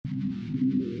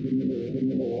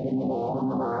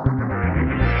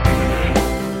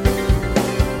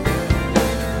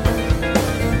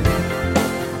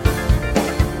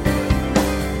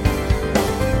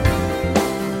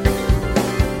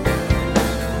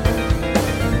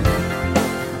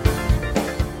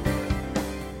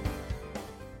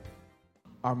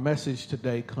Our message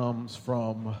today comes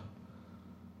from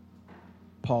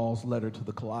Paul's letter to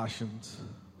the Colossians,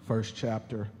 first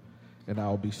chapter, and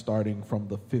I'll be starting from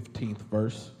the 15th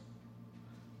verse.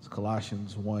 It's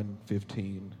Colossians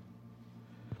 1:15.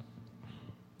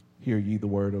 Hear ye the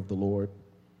word of the Lord.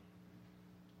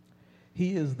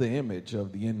 He is the image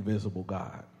of the invisible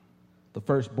God, the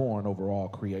firstborn over all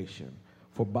creation.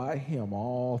 For by him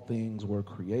all things were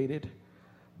created,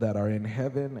 that are in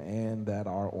heaven and that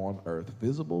are on earth,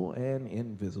 visible and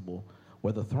invisible,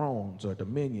 whether thrones or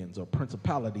dominions or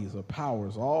principalities or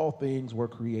powers, all things were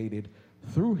created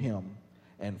through him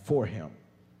and for him.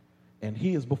 And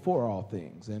he is before all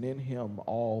things, and in him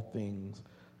all things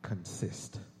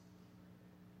consist.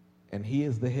 And he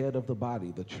is the head of the body,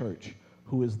 the church,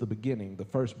 who is the beginning, the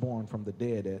firstborn from the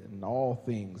dead, and in all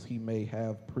things he may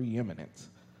have preeminence.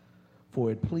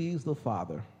 For it pleased the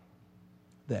Father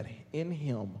that in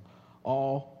him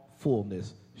all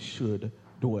fullness should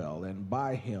dwell, and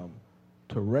by him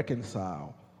to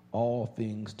reconcile all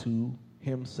things to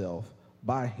himself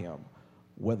by him,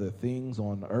 whether things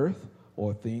on earth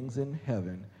or things in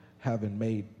heaven, having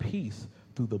made peace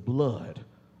through the blood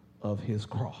of his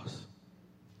cross.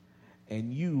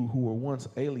 And you who were once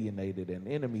alienated and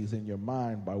enemies in your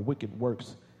mind by wicked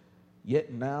works,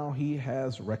 yet now he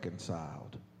has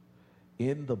reconciled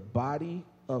in the body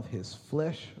of his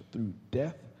flesh through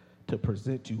death, to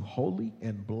present you holy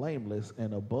and blameless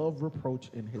and above reproach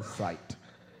in his sight.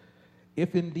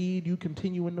 If indeed you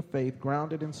continue in the faith,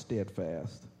 grounded and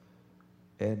steadfast,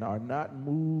 and are not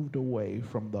moved away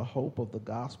from the hope of the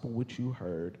gospel which you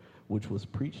heard, which was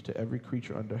preached to every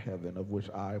creature under heaven, of which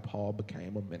I, Paul,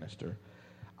 became a minister,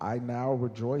 I now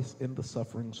rejoice in the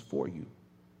sufferings for you,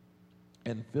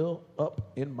 and fill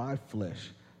up in my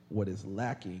flesh what is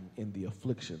lacking in the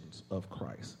afflictions of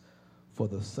Christ, for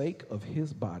the sake of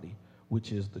his body,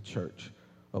 which is the church,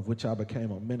 of which I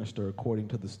became a minister according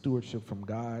to the stewardship from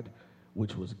God,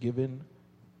 which was given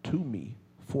to me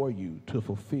for you to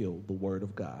fulfill the word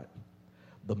of God,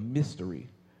 the mystery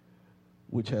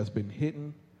which has been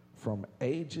hidden from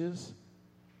ages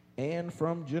and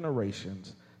from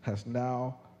generations has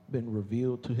now been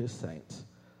revealed to his saints.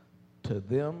 To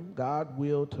them God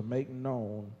willed to make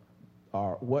known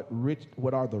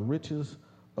what are the riches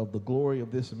of the glory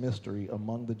of this mystery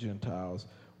among the Gentiles,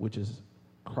 which is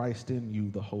Christ in you,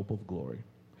 the hope of glory.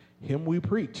 Him we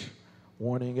preach,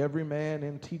 warning every man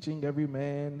and teaching every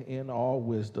man in all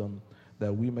wisdom,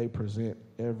 that we may present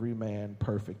every man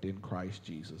perfect in Christ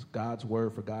Jesus. God's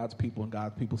word for God's people, and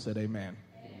God's people said amen.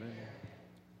 Amen.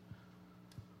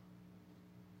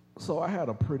 So I had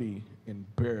a pretty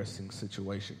embarrassing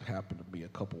situation happen to me a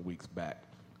couple weeks back.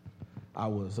 I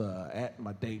was at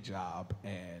my day job,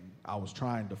 and I was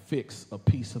trying to fix a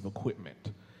piece of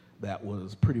equipment that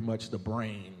was pretty much the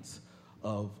brains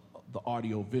of the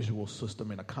audio-visual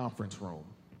system in a conference room.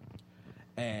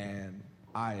 And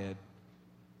I had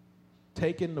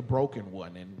taken the broken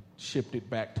one and shipped it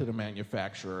back to the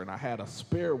manufacturer, and I had a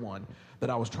spare one that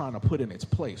I was trying to put in its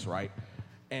place, right?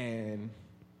 And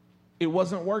it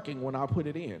wasn't working when I put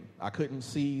it in. I couldn't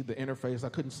see the interface. I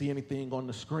couldn't see anything on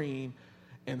the screen.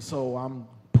 And so I'm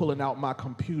pulling out my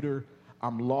computer.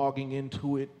 I'm logging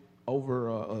into it over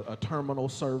a terminal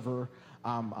server.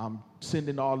 I'm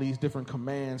sending all these different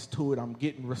commands to it. I'm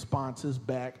getting responses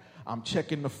back. I'm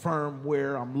checking the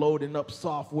firmware. I'm loading up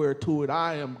software to it.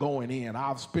 I am going in.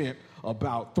 I've spent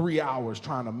about 3 hours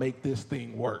trying to make this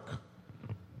thing work.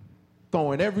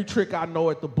 Throwing every trick I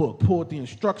know at the book. Pulled the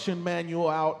instruction manual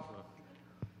out.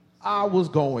 I was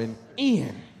going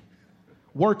in.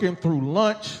 Working through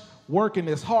lunch. Working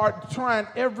as hard, trying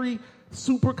every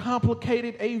super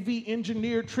complicated AV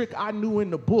engineer trick I knew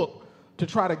in the book to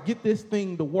try to get this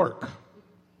thing to work.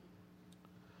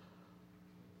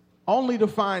 Only to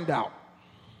find out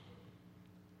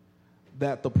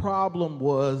that the problem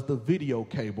was the video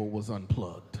cable was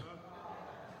unplugged.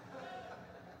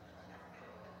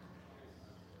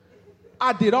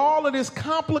 I did all of this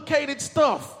complicated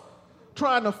stuff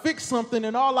trying to fix something,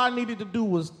 and all I needed to do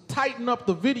was tighten up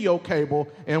the video cable,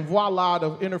 and voila,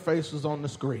 the interface was on the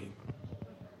screen.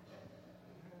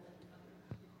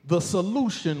 The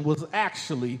solution was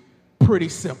actually pretty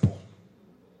simple.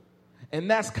 And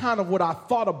that's kind of what I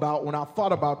thought about when I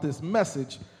thought about this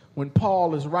message when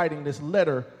Paul is writing this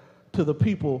letter to the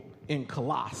people in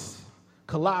Colossus.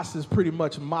 Colossus is pretty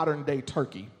much modern-day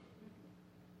Turkey.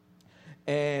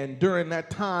 And during that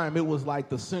time, it was like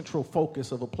the central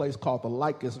focus of a place called the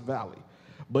Lycus Valley.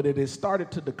 But it had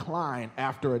started to decline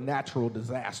after a natural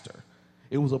disaster.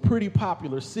 It was a pretty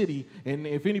popular city, and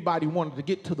if anybody wanted to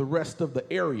get to the rest of the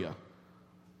area,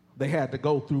 they had to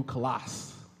go through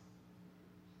Colossus.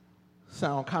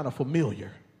 Sound kind of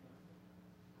familiar.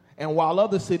 And while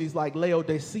other cities like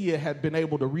Laodicea had been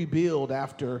able to rebuild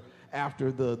after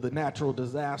the natural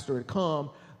disaster had come,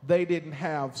 they didn't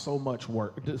have so much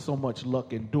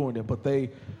luck in doing it, but they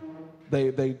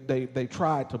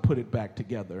tried to put it back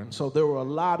together. And so there were a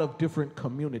lot of different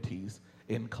communities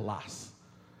in Colossus.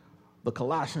 The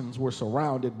Colossians were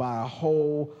surrounded by a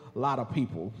whole lot of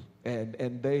people,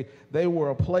 and they were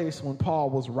a place when Paul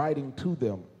was writing to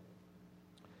them.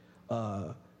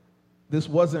 This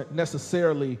wasn't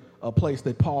necessarily a place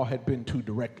that Paul had been to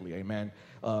directly, amen.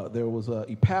 There was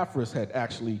Epaphras had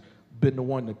actually been the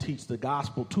one to teach the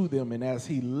gospel to them, and as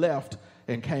he left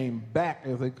and came back,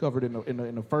 as they covered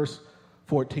in the first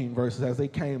 14 verses, as they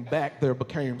came back, there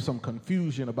became some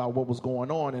confusion about what was going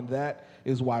on, and that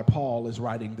is why Paul is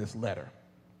writing this letter.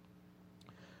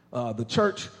 The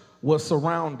church was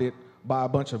surrounded by a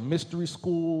bunch of mystery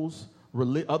schools,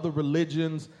 other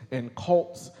religions, and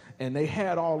cults, and they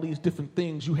had all these different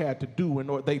things you had to do in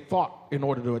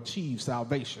order to achieve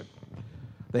salvation.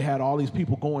 They had all these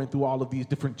people going through all of these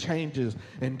different changes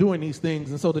and doing these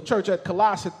things, and so the church at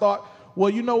Colossae thought, well,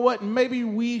 you know what? Maybe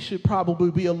we should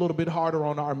probably be a little bit harder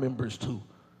on our members too.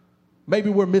 Maybe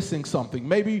we're missing something.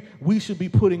 Maybe we should be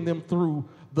putting them through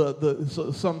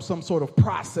some sort of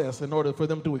process in order for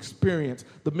them to experience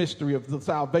the mystery of the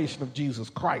salvation of Jesus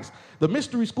Christ. The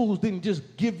mystery schools didn't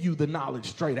just give you the knowledge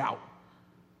straight out.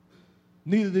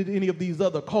 Neither did any of these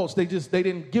other cults. They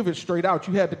didn't give it straight out.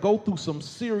 You had to go through some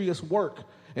serious work.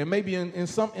 And maybe in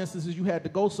some instances you had to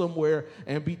go somewhere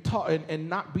and be taught and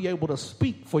not be able to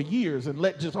speak for years and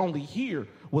just only hear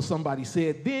what somebody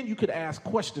said. Then you could ask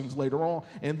questions later on,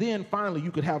 and then finally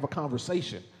you could have a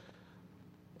conversation.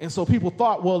 And so people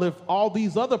thought, well, if all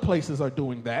these other places are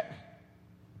doing that,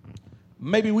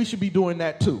 maybe we should be doing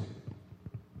that too.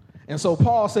 And so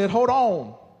Paul said, hold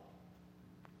on.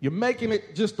 You're making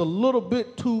it just a little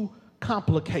bit too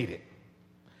complicated.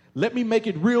 Let me make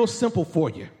it real simple for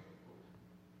you.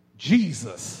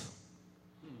 Jesus.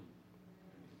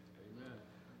 Amen.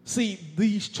 See,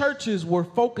 these churches were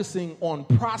focusing on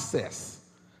process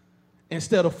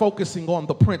instead of focusing on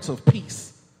the Prince of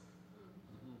Peace.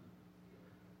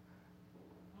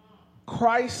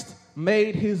 Christ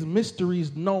made his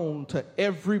mysteries known to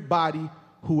everybody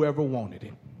who ever wanted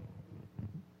it.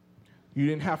 You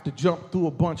didn't have to jump through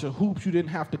a bunch of hoops. You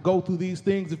didn't have to go through these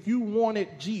things. If you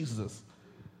wanted Jesus,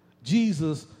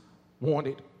 Jesus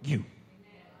wanted you.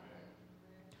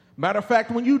 Matter of fact,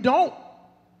 when you don't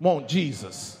want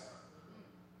Jesus,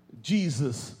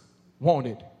 Jesus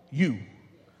wanted you.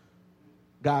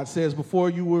 God says, before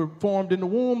you were formed in the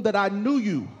womb that I knew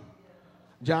you.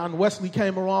 John Wesley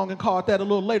came along and called that a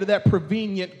little later, that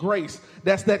prevenient grace.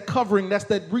 That's that covering, that's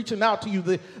that reaching out to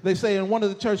you. They say, and one of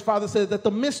the church fathers says that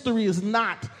the mystery is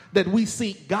not that we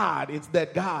seek God, it's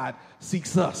that God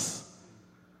seeks us.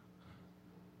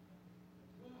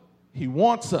 He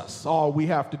wants us. All we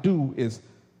have to do is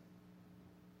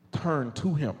turn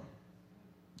to him.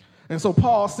 And so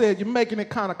Paul said, you're making it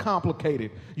kind of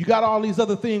complicated. You got all these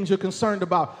other things you're concerned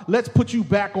about. Let's put you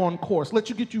back on course.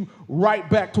 Let's get you right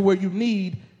back to where you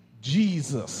need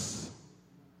Jesus.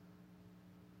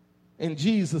 And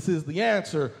Jesus is the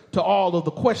answer to all of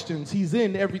the questions. He's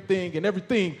in everything, and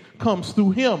everything comes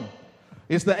through him.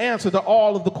 It's the answer to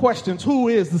all of the questions. Who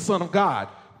is the Son of God?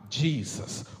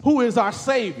 Jesus. Who is our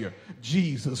Savior?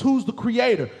 Jesus. Who's the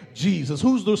creator? Jesus.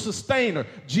 Who's the sustainer?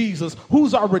 Jesus.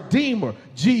 Who's our redeemer?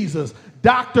 Jesus.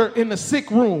 Doctor in the sick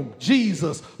room?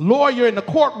 Jesus. Lawyer in the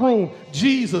courtroom?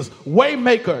 Jesus.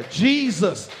 Waymaker?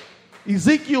 Jesus.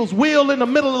 Ezekiel's wheel in the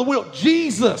middle of the wheel?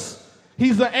 Jesus.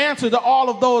 He's the answer to all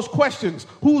of those questions.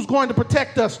 Who's going to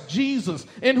protect us? Jesus.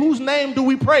 In whose name do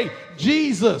we pray?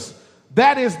 Jesus.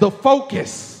 That is the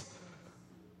focus.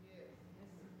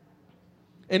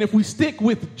 And if we stick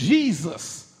with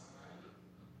Jesus,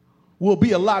 we'll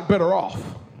be a lot better off.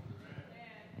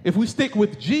 If we stick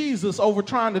with Jesus over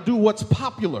trying to do what's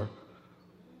popular,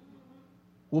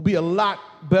 we'll be a lot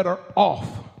better off.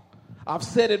 I've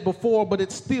said it before, but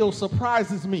it still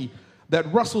surprises me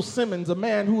that Russell Simmons, a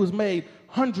man who has made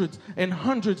hundreds and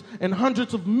hundreds and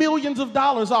hundreds of millions of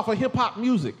dollars off of hip-hop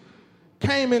music,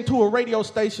 came into a radio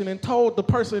station and told the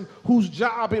person whose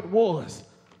job it was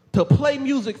to play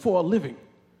music for a living,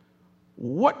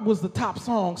 what was the top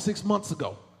song 6 months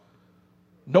ago?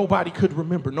 Nobody could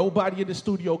remember. Nobody in the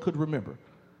studio could remember.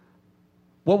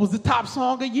 What was the top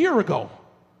song a year ago?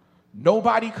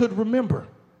 Nobody could remember.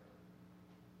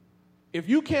 If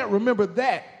you can't remember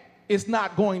that, it's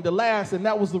not going to last. And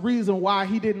that was the reason why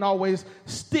he didn't always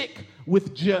stick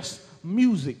with just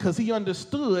music, because he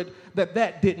understood that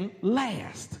that didn't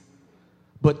last.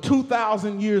 But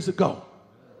 2,000 years ago,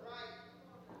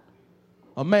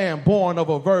 a man born of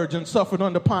a virgin, suffered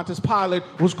under Pontius Pilate,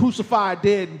 was crucified,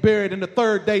 dead, and buried, and the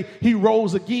third day he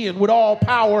rose again with all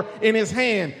power in his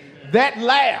hand. That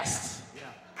lasts.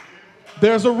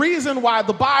 There's a reason why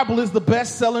the Bible is the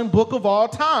best-selling book of all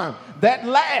time. That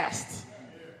lasts.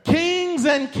 Kings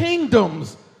and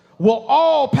kingdoms will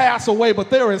all pass away,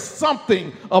 but there is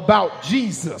something about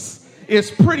Jesus. It's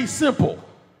pretty simple.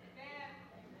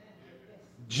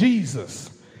 Jesus.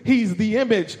 He's the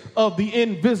image of the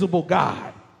invisible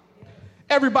God.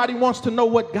 Everybody wants to know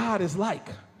what God is like.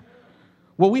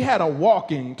 Well, we had a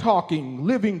walking, talking,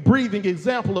 living, breathing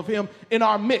example of him in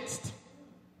our midst.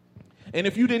 And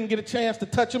if you didn't get a chance to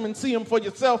touch him and see him for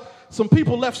yourself, some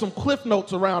people left some cliff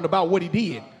notes around about what he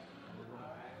did.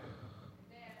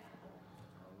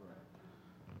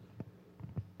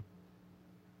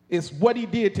 It's what he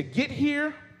did to get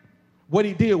here, what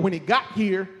he did when he got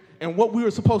here, and what we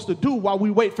were supposed to do while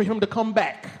we wait for him to come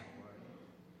back.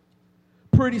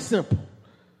 Pretty simple.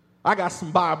 I got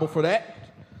some Bible for that.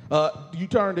 You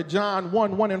turn to John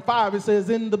 1:1-5. It says,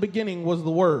 in the beginning was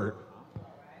the Word,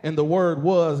 and the Word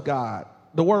was God.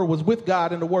 The Word was with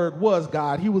God, and the Word was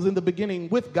God. He was in the beginning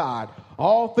with God.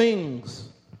 All things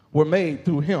were made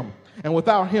through him, and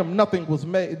without him nothing was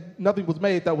made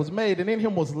that was made. And in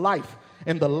him was life,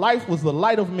 and the life was the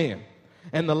light of men.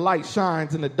 And the light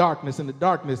shines in the darkness, and the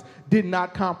darkness did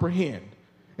not comprehend.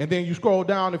 And then you scroll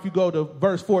down, if you go to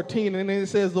verse 14, and then it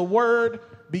says, the Word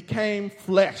became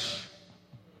flesh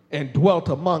and dwelt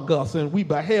among us, and we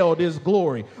beheld his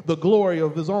glory, the glory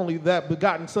of his only that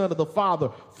begotten Son of the Father,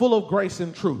 full of grace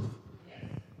and truth.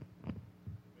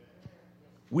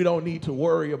 We don't need to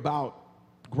worry about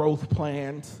growth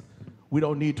plans. We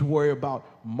don't need to worry about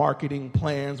marketing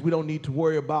plans. We don't need to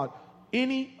worry about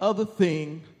any other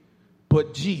thing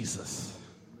but Jesus.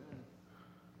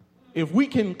 If we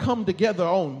can come together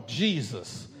on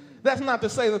Jesus, that's not to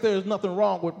say that there's nothing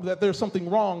wrong with that. There's something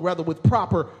wrong rather with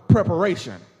proper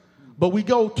preparation. But we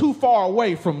go too far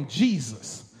away from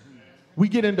Jesus. We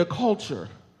get into culture.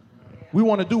 We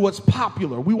want to do what's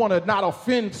popular. We want to not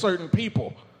offend certain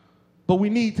people. But we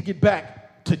need to get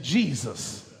back to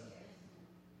Jesus.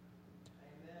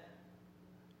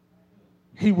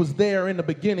 He was there in the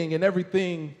beginning, and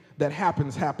everything that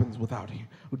happens without him.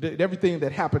 Everything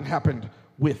that happened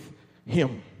with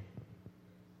him.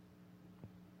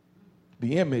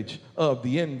 The image of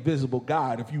the invisible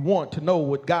God. If you want to know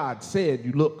what God said,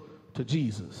 you look to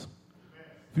Jesus.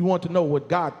 If you want to know what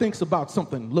God thinks about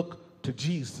something, look to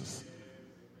Jesus.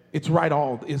 It's right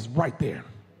there.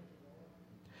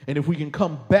 And if we can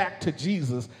come back to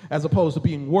Jesus as opposed to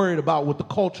being worried about what the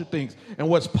culture thinks and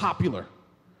what's popular,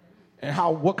 and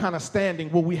what kind of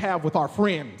standing will we have with our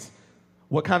friends?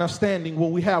 What kind of standing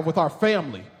will we have with our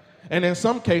family? And in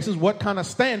some cases, what kind of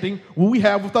standing will we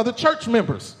have with other church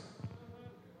members?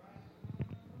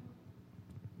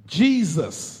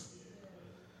 Jesus,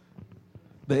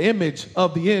 the image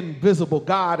of the invisible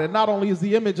God. And not only is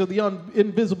the image of the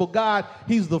invisible God,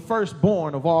 he's the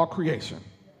firstborn of all creation.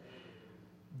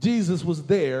 Jesus was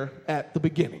there at the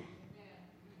beginning.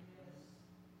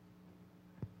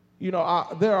 You know,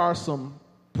 there are some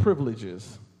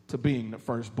privileges to being the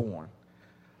firstborn.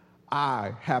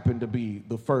 I happen to be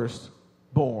the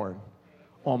firstborn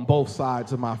on both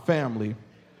sides of my family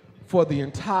for the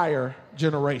entire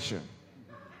generation.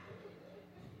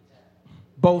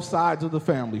 Both sides of the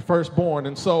family, firstborn.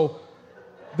 And so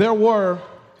there were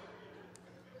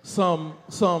some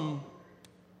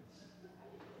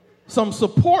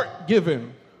support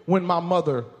given when my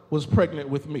mother was pregnant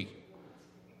with me.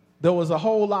 There was a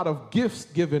whole lot of gifts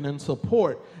given and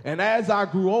support. And as I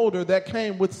grew older, that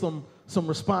came with some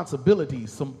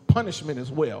responsibilities, some punishment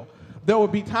as well. There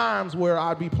would be times where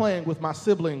I'd be playing with my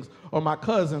siblings or my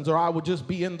cousins, or I would just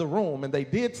be in the room, and they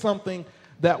did something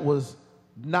that was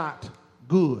not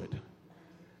good.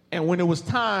 And when it was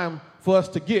time for us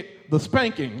to get the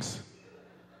spankings,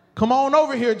 come on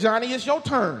over here, Johnny, it's your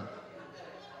turn.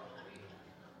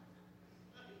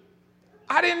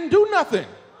 I didn't do nothing.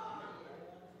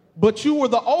 But you were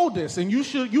the oldest, and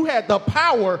you had the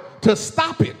power to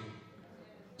stop it.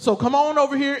 So come on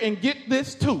over here and get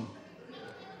this too.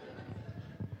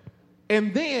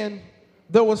 And then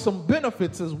there were some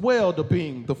benefits as well to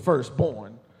being the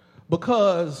firstborn,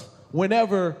 because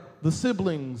whenever the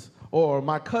siblings or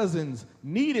my cousins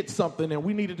needed something and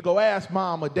we needed to go ask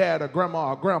mom or dad or grandma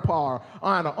or grandpa or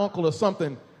aunt or uncle or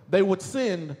something, they would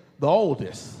send the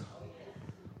oldest.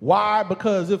 Why?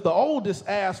 Because if the oldest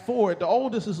asks for it, the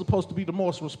oldest is supposed to be the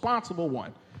most responsible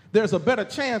one. There's a better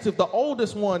chance if the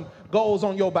oldest one goes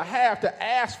on your behalf to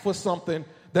ask for something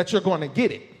that you're going to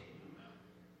get it.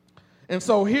 And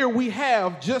so here we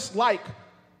have, just like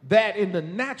that in the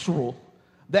natural,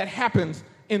 that happens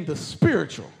in the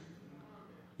spiritual.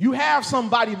 You have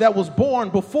somebody that was born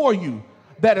before you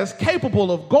that is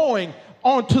capable of going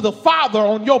on to the Father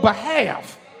on your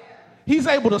behalf. He's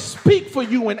able to speak for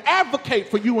you and advocate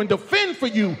for you and defend for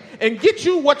you and get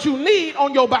you what you need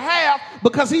on your behalf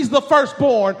because he's the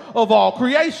firstborn of all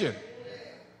creation.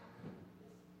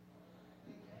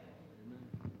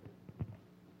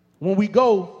 When we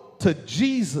go to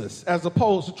Jesus as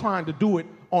opposed to trying to do it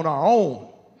on our own,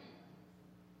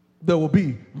 there will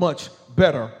be much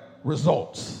better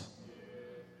results.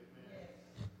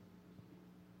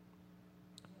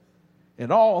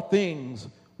 And all things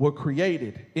were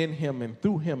created in him and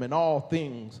through him, and all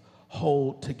things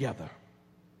hold together.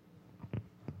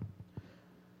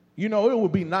 You know, it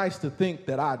would be nice to think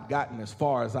that I'd gotten as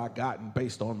far as I'd gotten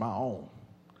based on my own.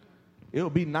 It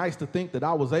would be nice to think that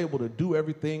I was able to do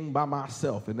everything by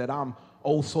myself and that I'm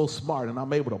oh so smart and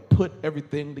I'm able to put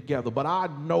everything together. But I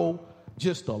know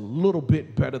just a little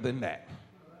bit better than that.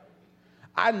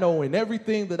 I know in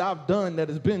everything that I've done that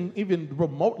has been even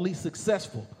remotely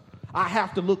successful, I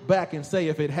have to look back and say,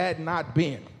 if it had not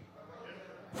been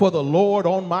for the Lord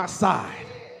on my side,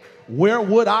 where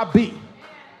would I be?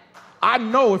 I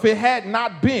know if it had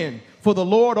not been for the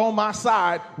Lord on my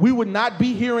side, we would not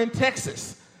be here in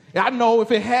Texas. I know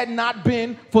if it had not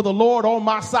been for the Lord on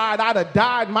my side, I'd have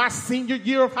died my senior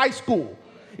year of high school.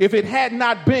 If it had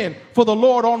not been for the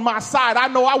Lord on my side, I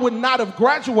know I would not have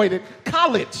graduated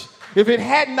college. If it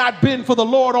had not been for the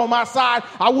Lord on my side,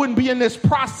 I wouldn't be in this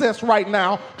process right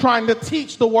now trying to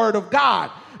teach the word of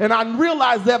God. And I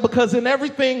realize that because in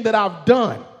everything that I've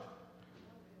done,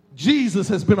 Jesus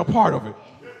has been a part of it.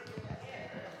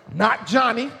 Not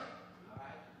Johnny,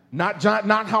 not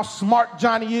how smart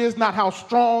Johnny is, not how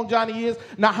strong Johnny is,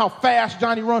 not how fast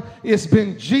Johnny runs. It's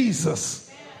been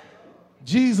Jesus.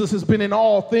 Jesus has been in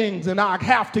all things, and I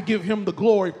have to give him the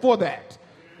glory for that.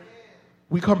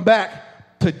 We come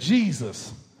back to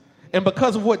Jesus. And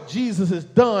because of what Jesus has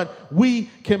done, we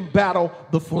can battle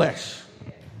the flesh.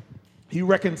 He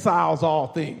reconciles all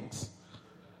things.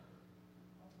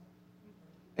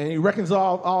 And he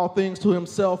reconciles all things to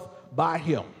himself by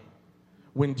him.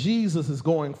 When Jesus is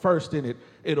going first in it,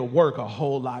 it'll work a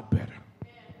whole lot better.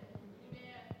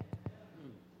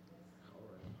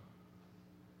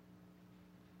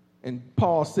 And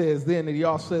Paul says then, and he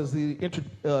also says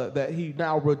that he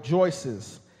now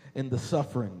rejoices in the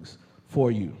sufferings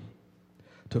for you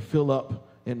to fill up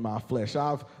in my flesh.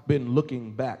 I've been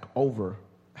looking back over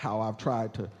how I've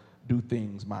tried to do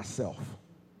things myself.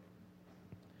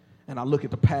 And I look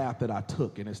at the path that I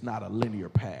took, and it's not a linear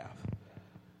path.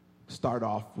 Start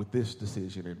off with this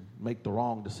decision and make the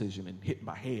wrong decision and hit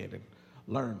my head and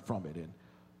learn from it, and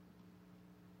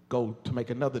go to make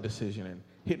another decision and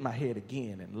hit my head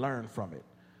again and learn from it.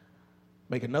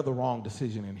 Make another wrong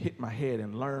decision and hit my head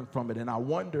and learn from it. And I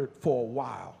wondered for a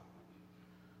while,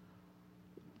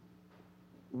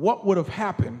 what would have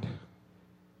happened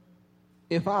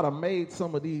if I'd have made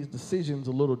some of these decisions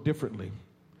a little differently?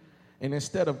 And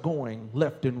instead of going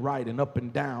left and right and up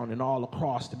and down and all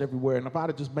across and everywhere, and if I'd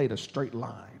have just made a straight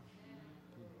line.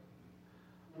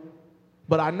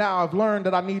 But I now have learned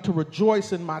that I need to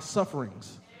rejoice in my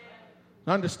sufferings.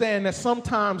 Understand that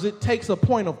sometimes it takes a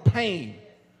point of pain.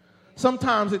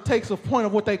 Sometimes it takes a point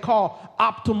of what they call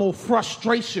optimal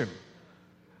frustration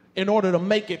in order to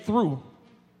make it through.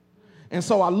 And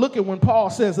so I look at when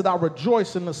Paul says that I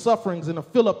rejoice in the sufferings and to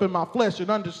fill up in my flesh, and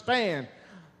understand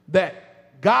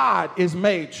that God is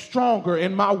made stronger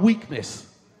in my weakness.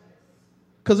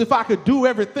 Because if I could do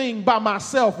everything by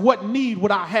myself, what need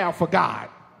would I have for God?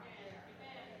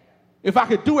 If I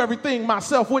could do everything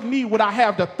myself, what need would I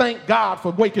have to thank God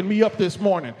for waking me up this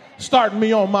morning, starting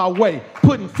me on my way,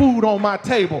 putting food on my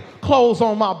table, clothes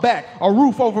on my back, a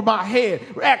roof over my head,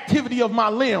 activity of my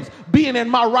limbs, being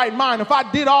in my right mind? If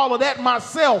I did all of that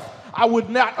myself, I would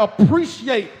not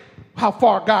appreciate how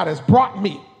far God has brought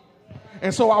me.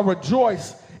 And so I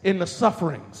rejoice in the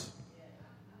sufferings.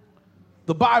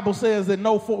 The Bible says that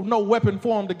no weapon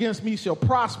formed against me shall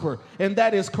prosper, and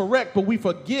that is correct, but we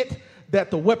forget that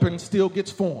the weapon still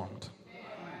gets formed.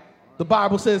 The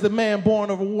Bible says that man born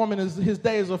of a woman, his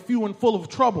days are few and full of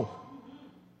trouble.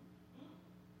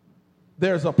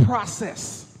 There's a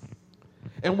process.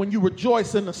 And when you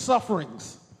rejoice in the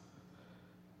sufferings,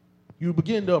 You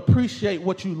begin to appreciate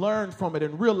what you learned from it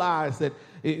and realize that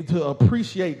to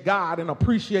appreciate God and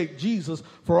appreciate Jesus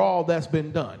for all that's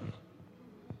been done.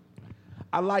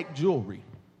 I like jewelry.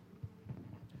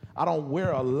 I don't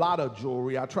wear a lot of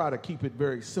jewelry. I try to keep it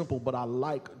very simple, but I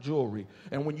like jewelry.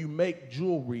 And when you make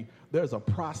jewelry, there's a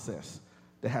process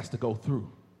that has to go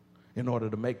through in order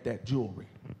to make that jewelry.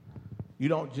 You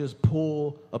don't just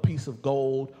pull a piece of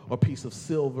gold or piece of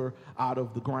silver out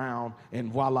of the ground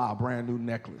and voila, a brand new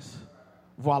necklace.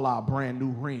 Voila, a brand new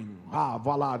ring.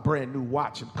 Voila, a brand new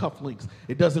watch and cufflinks.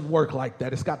 It doesn't work like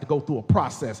that. It's got to go through a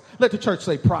process. Let the church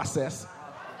say process.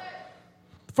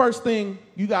 First thing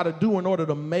you got to do in order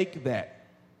to make that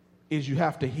is you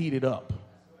have to heat it up.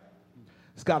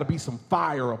 It's got to be some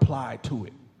fire applied to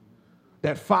it.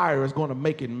 That fire is going to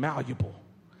make it malleable.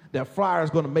 That fire is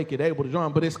going to make it able to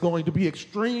run, but it's going to be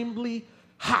extremely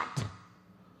hot.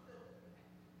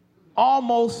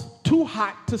 Almost too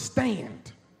hot to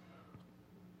stand.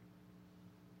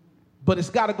 But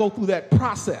it's got to go through that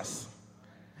process.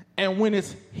 And when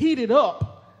it's heated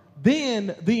up,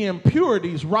 then the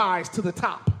impurities rise to the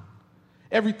top.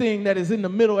 Everything that is in the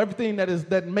middle, everything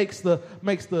that makes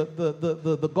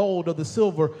the gold or the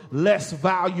silver less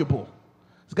valuable,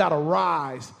 it's got to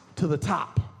rise to the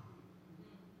top.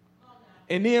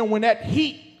 And then when that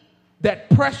heat, that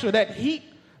pressure, that heat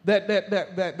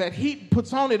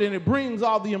puts on it and it brings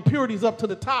all the impurities up to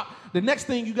the top, the next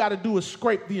thing you got to do is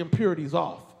scrape the impurities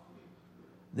off.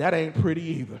 That ain't pretty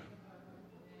either.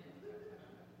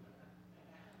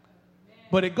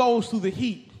 But it goes through the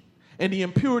heat, and the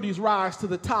impurities rise to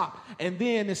the top, and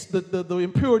then it's the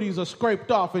impurities are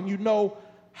scraped off, and you know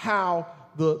how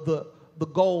the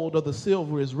gold or the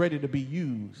silver is ready to be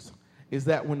used, is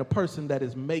that when the person that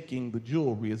is making the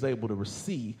jewelry is able to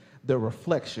see the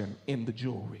reflection in the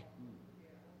jewelry.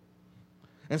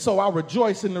 And so I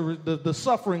rejoice in the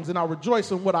sufferings, and I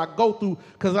rejoice in what I go through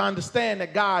because I understand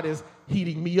that God is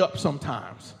heating me up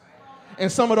sometimes. And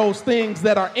some of those things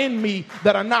that are in me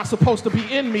that are not supposed to be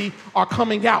in me are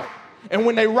coming out. And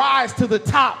when they rise to the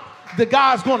top, the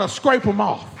God's going to scrape them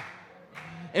off.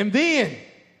 And then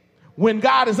when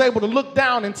God is able to look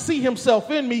down and see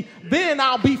himself in me, then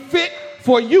I'll be fit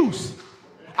for use.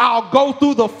 I'll go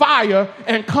through the fire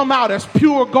and come out as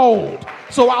pure gold.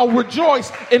 So I'll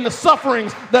rejoice in the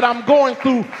sufferings that I'm going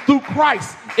through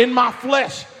Christ in my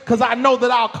flesh, because I know that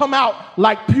I'll come out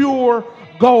like pure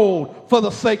gold for the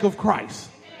sake of Christ.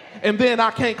 And then I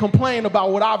can't complain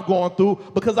about what I've gone through,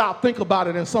 because I'll think about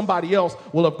it and somebody else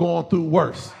will have gone through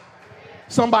worse.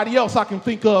 Somebody else I can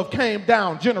think of came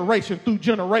down generation through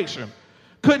generation,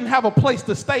 couldn't have a place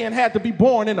to stay and had to be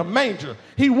born in a manger.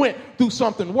 He went through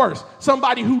something worse.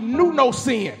 Somebody who knew no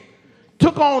sin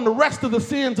took on the rest of the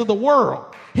sins of the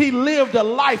world. He lived a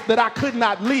life that I could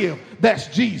not live. That's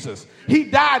Jesus. He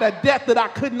died a death that I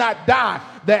could not die.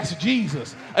 That's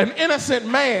Jesus. An innocent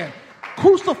man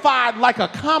crucified like a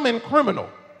common criminal.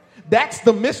 That's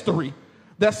the mystery,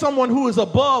 that someone who is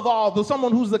above all,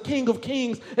 someone who's the King of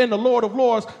Kings and the Lord of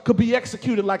Lords could be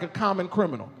executed like a common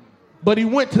criminal. But he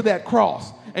went to that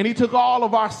cross and he took all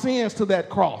of our sins to that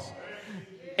cross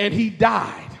and he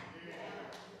died.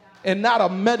 And not a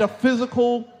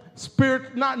metaphysical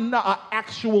spirit, not an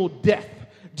actual death.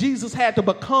 Jesus had to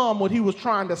become what he was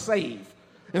trying to save.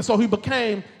 And so he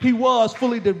was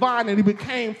fully divine and he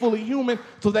became fully human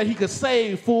so that he could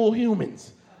save full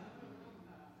humans.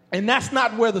 And that's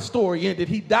not where the story ended.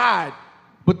 He died,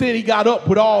 but then he got up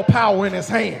with all power in his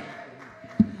hand.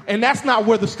 And that's not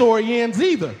where the story ends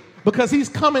either, because he's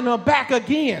coming back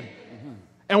again.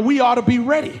 And we ought to be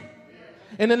ready.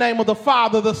 In the name of the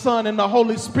Father, the Son, and the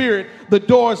Holy Spirit, the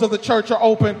doors of the church are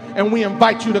open and we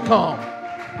invite you to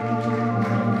come.